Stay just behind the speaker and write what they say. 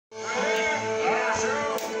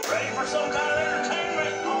some kind of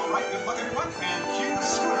entertainment. All right, good luck, everyone, and cue the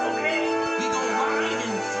scooter. Okay. We go live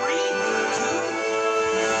in 3,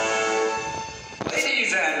 2.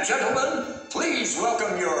 Ladies and gentlemen, please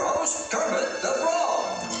welcome your host, Kermit the Frog.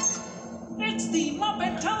 It's the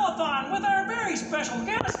Muppet Telethon with our very special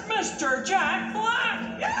guest, Mr. Jack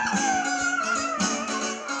Black.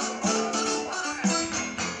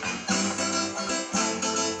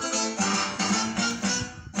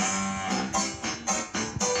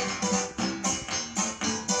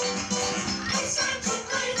 It's time to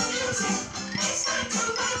play the music. It's time to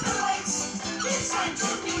light the lights. It's time to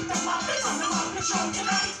meet the Muppets on the Muppet Show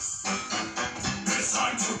tonight. It's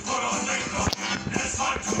time to put on makeup. It's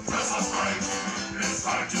time to dress up right. It's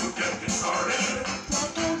time to get things started.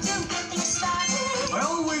 Get things started. I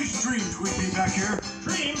always dreamed we'd be back here.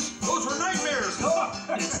 Dreams? Those were nightmares.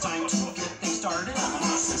 It's time to get things started.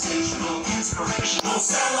 Sensational, inspirational,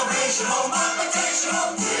 celebrational,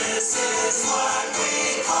 Muppetational. This is what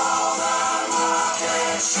we call the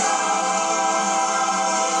Muppet Show.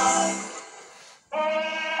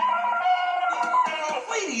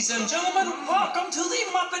 Ladies and gentlemen, welcome to the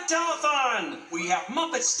Muppet Telethon. We have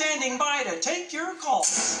Muppets standing by to take your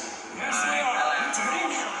calls. Yes, we are. Good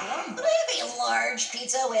evening, everyone. Maybe a large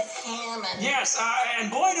pizza with ham and... Yes, and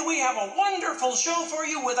boy, do we have a wonderful show for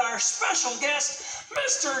you with our special guest,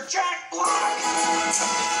 Mr. Jack Black.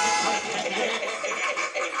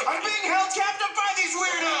 I'm being held captive by these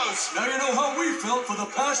weirdos. Now you know how we felt for the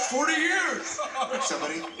past 40 years.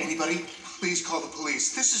 Somebody, anybody, please call the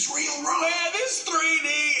police. This is real wrong. Man, this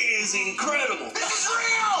 3D is incredible. This is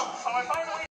real. Oh, I finally